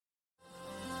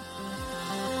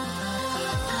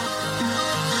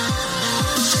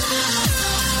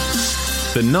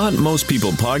The Not Most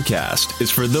People podcast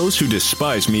is for those who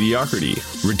despise mediocrity,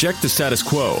 reject the status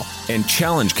quo, and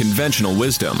challenge conventional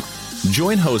wisdom.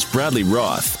 Join host Bradley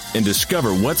Roth and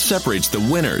discover what separates the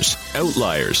winners,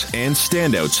 outliers, and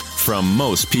standouts from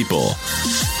most people.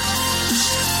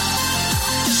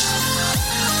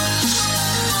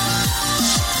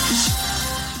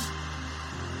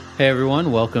 Hey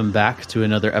everyone, welcome back to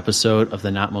another episode of the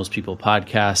Not Most People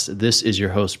podcast. This is your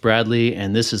host Bradley,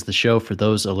 and this is the show for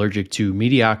those allergic to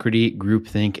mediocrity,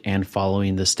 groupthink, and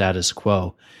following the status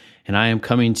quo. And I am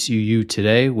coming to you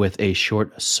today with a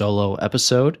short solo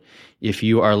episode. If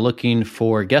you are looking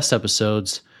for guest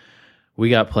episodes, we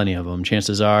got plenty of them.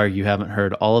 Chances are you haven't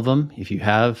heard all of them. If you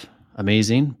have,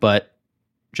 amazing. But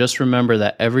just remember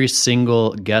that every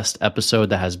single guest episode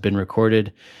that has been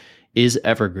recorded is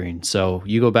evergreen. So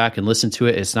you go back and listen to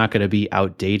it. It's not going to be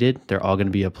outdated. They're all going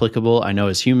to be applicable. I know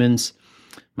as humans,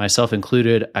 myself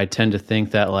included, I tend to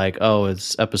think that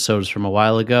it's episodes from a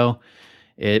while ago.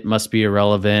 It must be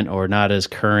irrelevant or not as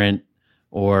current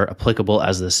or applicable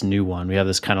as this new one. We have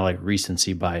this kind of like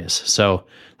recency bias. So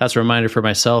that's a reminder for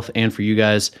myself and for you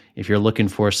guys. If you're looking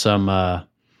for some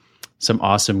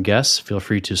awesome guests, feel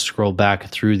free to scroll back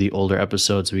through the older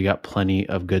episodes. We got plenty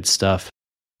of good stuff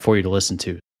for you to listen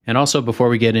to. And also, before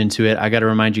we get into it, I got to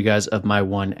remind you guys of my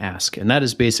one ask. And that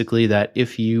is basically that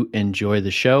if you enjoy the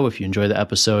show, if you enjoy the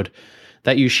episode,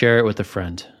 that you share it with a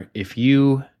friend. If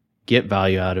you get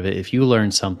value out of it, if you learn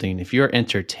something, if you're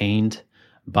entertained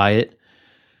by it,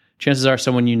 chances are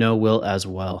someone you know will as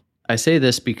well. I say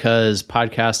this because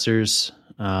podcasters,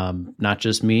 not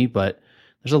just me, but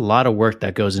there's a lot of work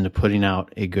that goes into putting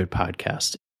out a good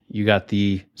podcast. You got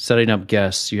the setting up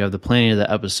guests, you have the planning of the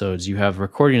episodes, you have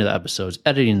recording of the episodes,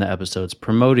 editing the episodes,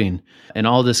 promoting, and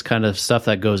all this kind of stuff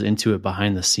that goes into it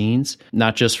behind the scenes,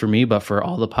 not just for me, but for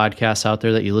all the podcasts out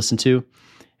there that you listen to.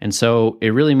 And so it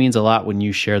really means a lot when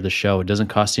you share the show. It doesn't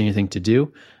cost you anything to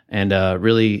do and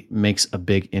really makes a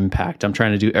big impact. I'm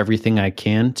trying to do everything I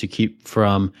can to keep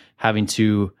from having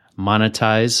to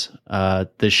monetize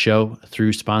this show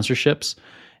through sponsorships.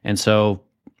 And so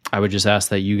I would just ask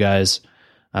that you guys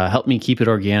help me keep it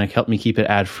organic, help me keep it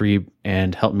ad-free,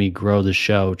 and help me grow the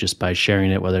show just by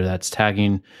sharing it, whether that's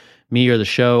tagging me or the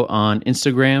show on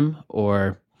Instagram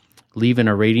or leaving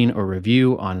a rating or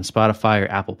review on Spotify or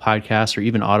Apple Podcasts or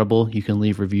even Audible. You can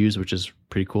leave reviews, which is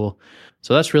pretty cool.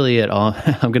 So that's really it. I'm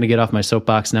going to get off my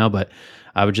soapbox now, but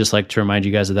I would just like to remind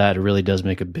you guys of that. It really does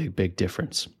make a big, big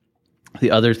difference.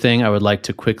 The other thing I would like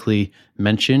to quickly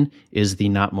mention is the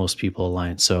Not Most People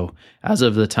Alliance. So as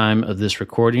of the time of this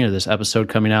recording or this episode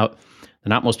coming out, the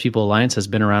Not Most People Alliance has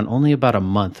been around only about a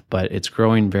month, but it's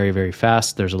growing very, very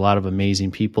fast. There's a lot of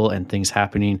amazing people and things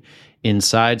happening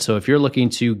inside. So if you're looking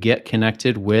to get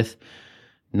connected with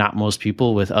not most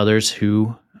people, with others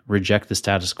who reject the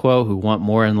status quo, who want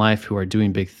more in life, who are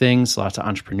doing big things, lots of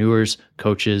entrepreneurs,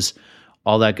 coaches,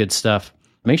 all that good stuff,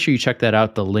 make sure you check that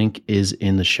out. The link is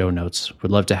in the show notes.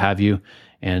 Would love to have you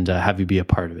and have you be a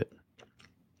part of it.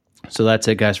 So that's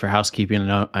it, guys, for housekeeping.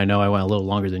 I know I went a little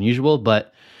longer than usual,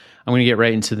 but I'm going to get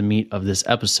right into the meat of this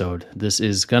episode. This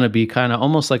is going to be kind of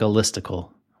almost like a listicle,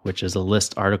 which is a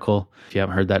list article, if you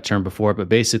haven't heard that term before. But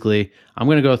basically, I'm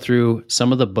going to go through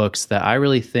some of the books that I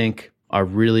really think are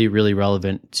really, really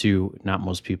relevant to not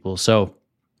most people. So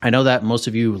I know that most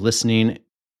of you listening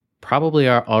probably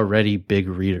are already big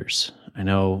readers. I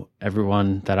know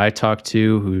everyone that I talk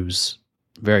to who's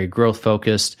very growth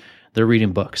focused, they're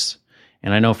reading books.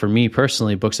 And I know for me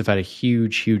personally, books have had a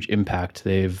huge, huge impact.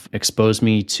 They've exposed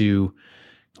me to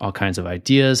all kinds of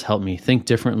ideas, helped me think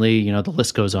differently. The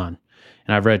list goes on.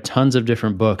 And I've read tons of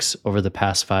different books over the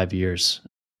past 5 years,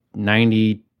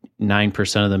 99%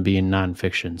 of them being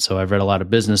nonfiction. So I've read a lot of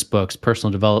business books,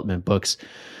 personal development books,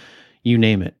 you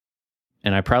name it.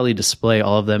 And I probably display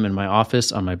all of them in my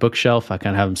office on my bookshelf. I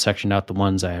kind of have them sectioned out, the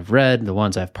ones I have read, the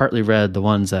ones I've partly read, the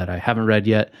ones that I haven't read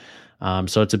yet.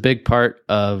 So it's a big part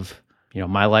of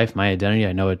my life, my identity.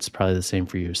 I know it's probably the same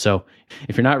for you. So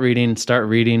if you're not reading, start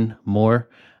reading more.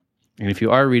 And if you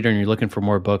are a reader and you're looking for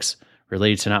more books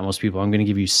related to not most people, I'm going to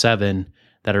give you 7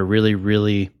 that are really,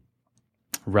 really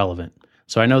relevant.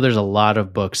 So I know there's a lot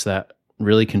of books that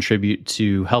really contribute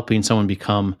to helping someone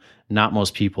become not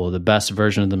most people, the best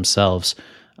version of themselves,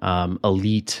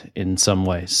 elite in some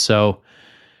ways. So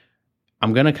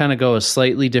I'm going to kind of go a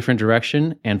slightly different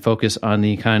direction and focus on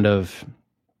the kind of,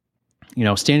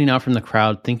 standing out from the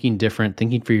crowd, thinking different,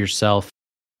 thinking for yourself,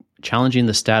 challenging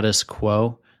the status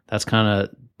quo. That's kind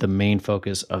of the main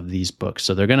focus of these books.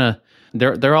 So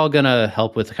they're all going to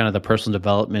help with kind of the personal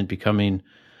development, becoming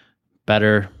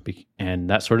better and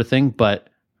that sort of thing. But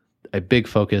a big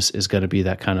focus is going to be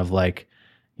that kind of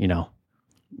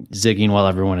zigging while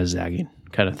everyone is zagging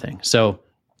kind of thing. So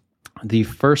the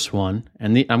first one,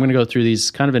 and I'm going to go through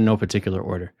these kind of in no particular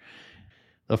order.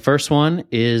 The first one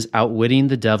is Outwitting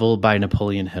the Devil by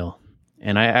Napoleon Hill.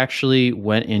 And I actually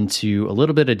went into a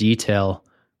little bit of detail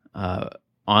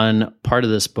on part of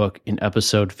this book in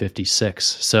episode 56.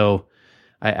 So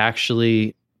I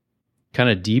actually kind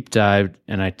of deep dived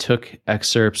and I took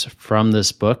excerpts from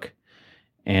this book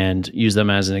and used them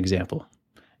as an example.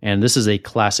 And this is a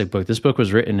classic book. This book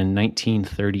was written in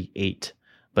 1938,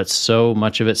 but so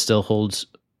much of it still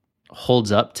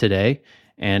holds up today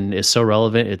and is so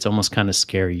relevant, it's almost kind of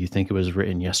scary. You think it was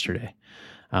written yesterday.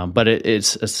 But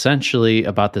it's essentially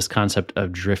about this concept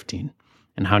of drifting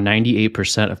and how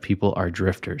 98% of people are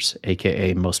drifters,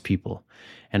 aka most people.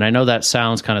 And I know that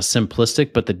sounds kind of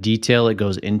simplistic, but the detail it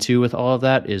goes into with all of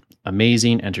that is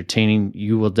amazing, entertaining.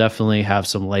 You will definitely have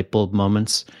some light bulb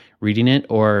moments reading it,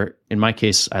 or in my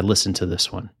case, I listened to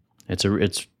this one.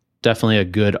 It's definitely a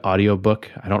good audiobook.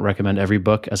 I don't recommend every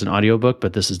book as an audiobook,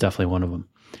 but this is definitely one of them.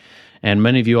 And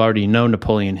many of you already know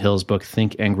Napoleon Hill's book,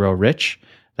 Think and Grow Rich.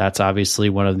 That's obviously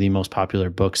one of the most popular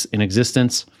books in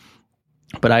existence,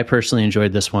 but I personally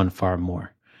enjoyed this one far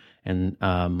more. And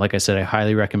like I said, I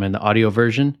highly recommend the audio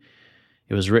version.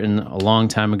 It was written a long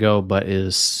time ago, but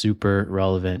is super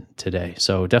relevant today.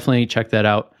 So definitely check that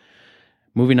out.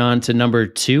 Moving on to number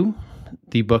 2,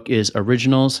 the book is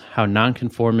Originals, How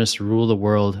Nonconformists Rule the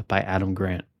World by Adam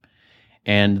Grant.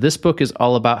 And this book is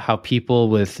all about how people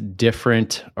with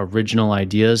different original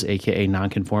ideas, aka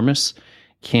nonconformists,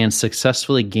 can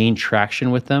successfully gain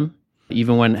traction with them,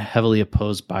 even when heavily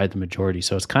opposed by the majority.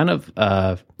 So it's kind of,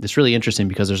 it's really interesting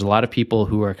because there's a lot of people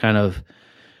who are kind of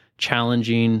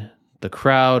challenging the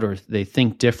crowd or they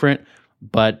think different,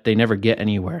 but they never get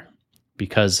anywhere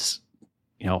because,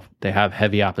 they have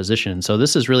heavy opposition. So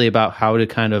this is really about how to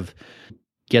kind of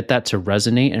get that to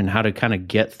resonate and how to kind of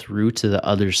get through to the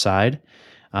other side.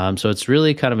 So it's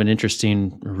really kind of an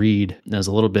interesting read. It's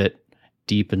a little bit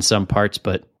deep in some parts,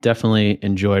 but definitely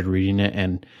enjoyed reading it.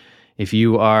 And if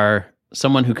you are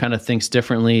someone who kind of thinks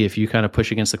differently, if you kind of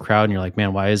push against the crowd and you're like,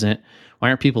 man, why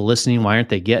aren't people listening? Why aren't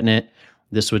they getting it?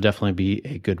 This would definitely be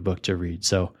a good book to read.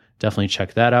 So definitely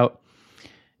check that out.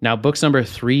 Now, books number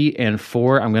 3 and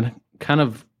 4, I'm going to kind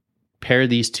of pair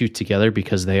these two together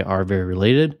because they are very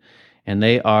related. And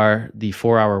they are The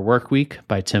 4-Hour Workweek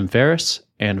by Tim Ferriss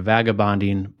and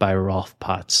Vagabonding by Rolf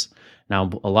Potts.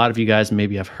 Now, a lot of you guys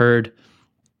maybe have heard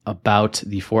about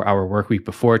The 4-Hour Workweek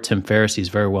before. Tim Ferriss, he's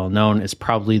very well known. It's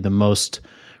probably the most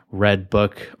read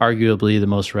book, arguably the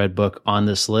most read book on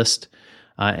this list.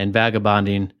 And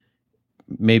Vagabonding,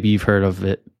 maybe you've heard of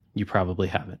it, you probably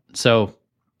haven't. So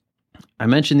I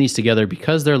mentioned these together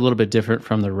because they're a little bit different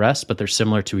from the rest, but they're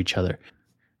similar to each other.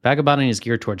 Vagabonding is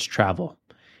geared towards travel.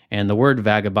 And the word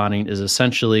vagabonding is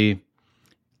essentially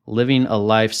living a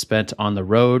life spent on the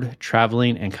road,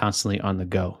 traveling, and constantly on the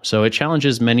go. So it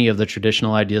challenges many of the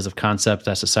traditional ideas of concepts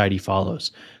that society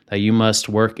follows, that you must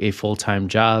work a full-time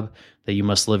job, that you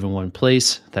must live in one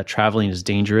place, that traveling is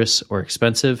dangerous or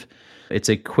expensive. It's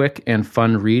a quick and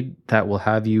fun read that will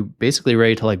have you basically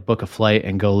ready to book a flight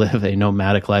and go live a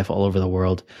nomadic life all over the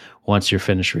world once you're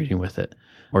finished reading with it,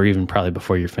 or even probably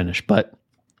before you're finished. But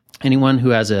anyone who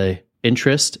has an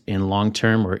interest in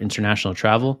long-term or international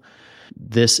travel,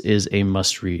 this is a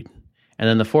must read. And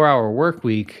then The 4-Hour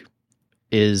Workweek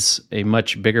is a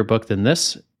much bigger book than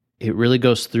this. It really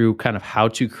goes through kind of how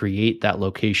to create that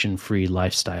location-free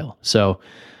lifestyle. So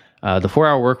The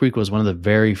 4-Hour Workweek was one of the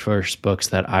very first books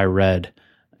that I read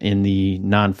in the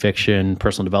nonfiction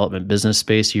personal development business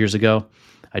space years ago.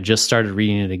 I just started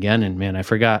reading it again, and man, I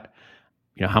forgot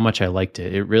how much I liked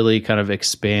it. It really kind of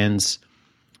expands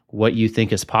what you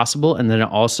think is possible, and then it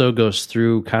also goes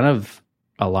through kind of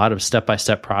a lot of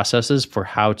step-by-step processes for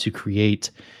how to create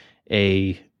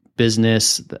a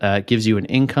business that gives you an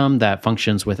income that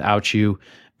functions without you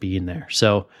being there.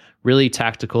 So really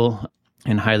tactical,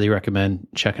 and highly recommend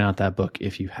checking out that book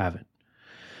if you haven't.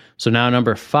 So now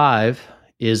number 5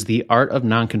 is The Art of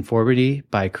Nonconformity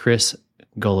by Chris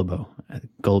Guillebeau.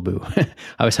 I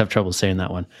always have trouble saying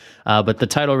that one. But the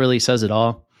title really says it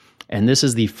all. And this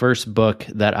is the first book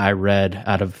that I read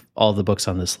out of all the books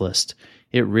on this list.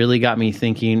 It really got me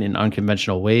thinking in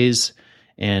unconventional ways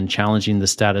and challenging the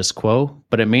status quo,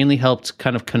 but it mainly helped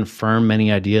kind of confirm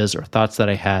many ideas or thoughts that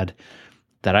I had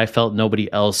that I felt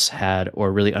nobody else had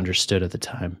or really understood at the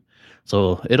time.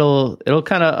 So it'll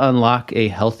kind of unlock a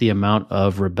healthy amount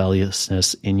of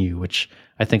rebelliousness in you, which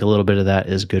I think a little bit of that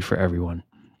is good for everyone.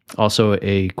 Also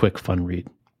a quick, fun read.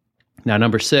 Now,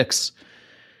 number 6,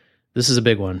 this is a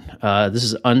big one. This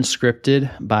is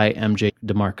Unscripted by MJ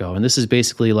DeMarco. And this is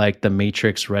basically like the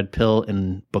Matrix Red Pill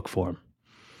in book form.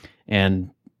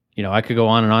 And, I could go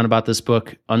on and on about this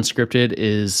book. Unscripted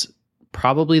is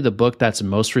probably the book that's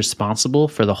most responsible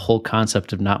for the whole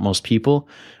concept of Not Most People.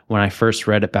 When I first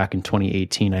read it back in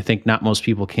 2018, I think Not Most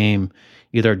People came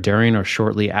either during or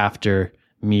shortly after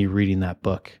me reading that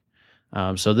book.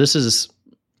 So this is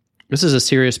a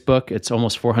serious book. It's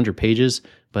almost 400 pages,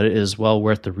 but it is well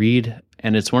worth the read.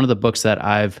 And it's one of the books that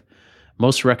I've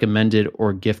most recommended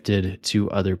or gifted to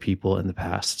other people in the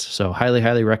past. So highly,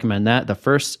 highly recommend that.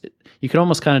 You could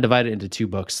almost kind of divide it into two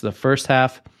books. The first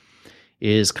half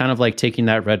is kind of like taking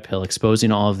that red pill,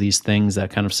 exposing all of these things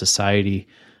that kind of society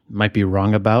might be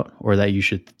wrong about, or that you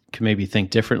should maybe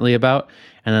think differently about.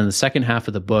 And then the second half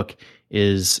of the book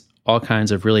is all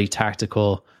kinds of really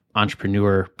tactical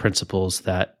entrepreneur principles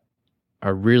that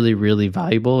are really, really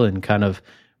valuable and kind of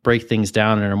break things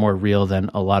down and are more real than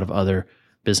a lot of other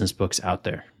business books out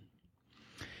there.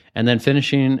 And then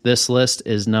finishing this list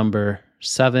is number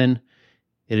 7.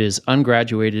 It is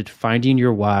Ungraduated, Finding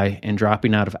Your Why and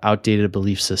Dropping Out of Outdated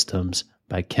Belief Systems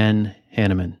by Ken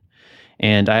Hanemann.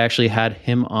 And I actually had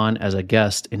him on as a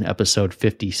guest in episode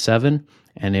 57.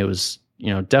 And it was,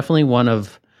 definitely one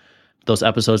of those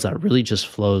episodes that really just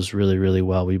flows really, really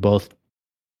well. We both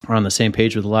are on the same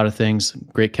page with a lot of things,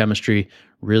 great chemistry.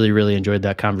 Really, really enjoyed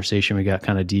that conversation. We got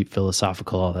kind of deep,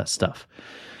 philosophical, all that stuff.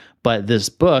 But this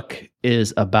book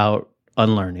is about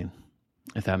unlearning,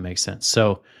 if that makes sense.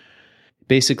 So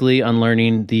basically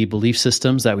unlearning the belief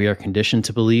systems that we are conditioned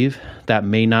to believe that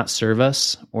may not serve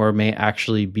us or may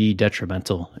actually be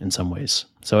detrimental in some ways.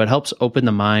 So it helps open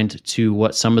the mind to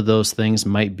what some of those things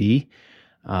might be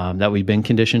that we've been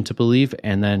conditioned to believe,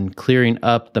 and then clearing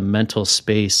up the mental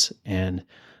space and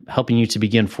helping you to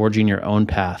begin forging your own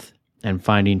path and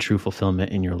finding true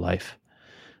fulfillment in your life.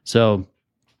 So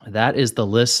that is the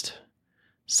list.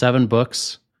 7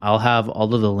 books. I'll have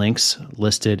all of the links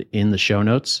listed in the show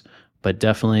notes, but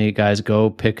definitely, guys, go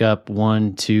pick up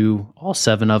 1, 2, all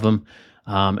 7 of them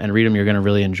and read them. You're going to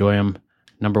really enjoy them.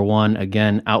 Number 1,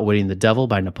 again, Outwitting the Devil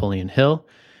by Napoleon Hill,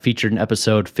 featured in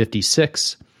episode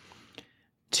 56.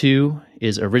 2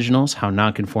 is Originals, How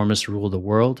Nonconformists Rule the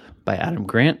World by Adam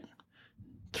Grant.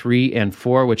 3 and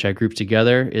 4, which I grouped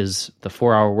together, is The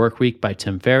 4-Hour Workweek by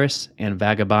Tim Ferriss and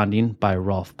Vagabonding by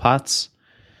Rolf Potts.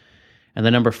 And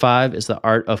then number 5 is The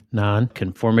Art of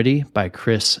Nonconformity by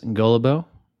Chris Golobo.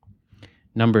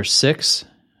 Number 6,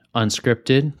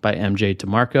 Unscripted by MJ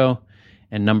DeMarco.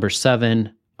 And number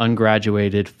 7,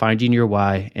 Ungraduated, Finding Your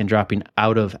Why and Dropping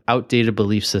Out of Outdated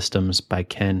Belief Systems by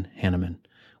Ken Hanemann,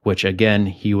 which again,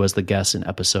 he was the guest in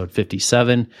episode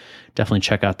 57. Definitely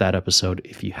check out that episode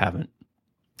if you haven't.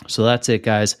 So that's it,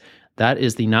 guys. That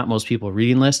is the Not Most People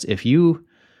reading list. If you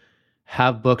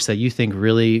have books that you think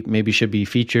really maybe should be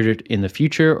featured in the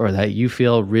future, or that you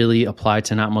feel really apply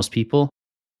to Not Most People,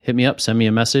 hit me up, send me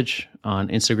a message on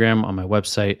Instagram, on my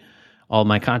website. All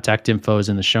my contact info is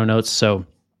in the show notes. So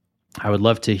I would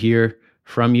love to hear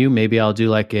from you. Maybe I'll do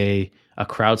like a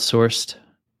crowdsourced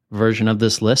version of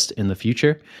this list in the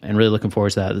future, and really looking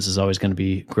forward to that. This is always going to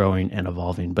be growing and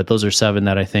evolving, but those are 7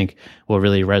 that I think will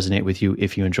really resonate with you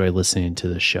if you enjoy listening to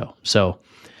this show. So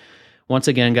once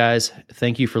again, guys,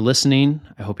 thank you for listening.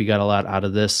 I hope you got a lot out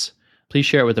of this. Please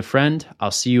share it with a friend.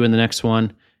 I'll see you in the next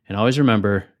one. And always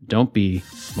remember, don't be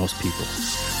most people.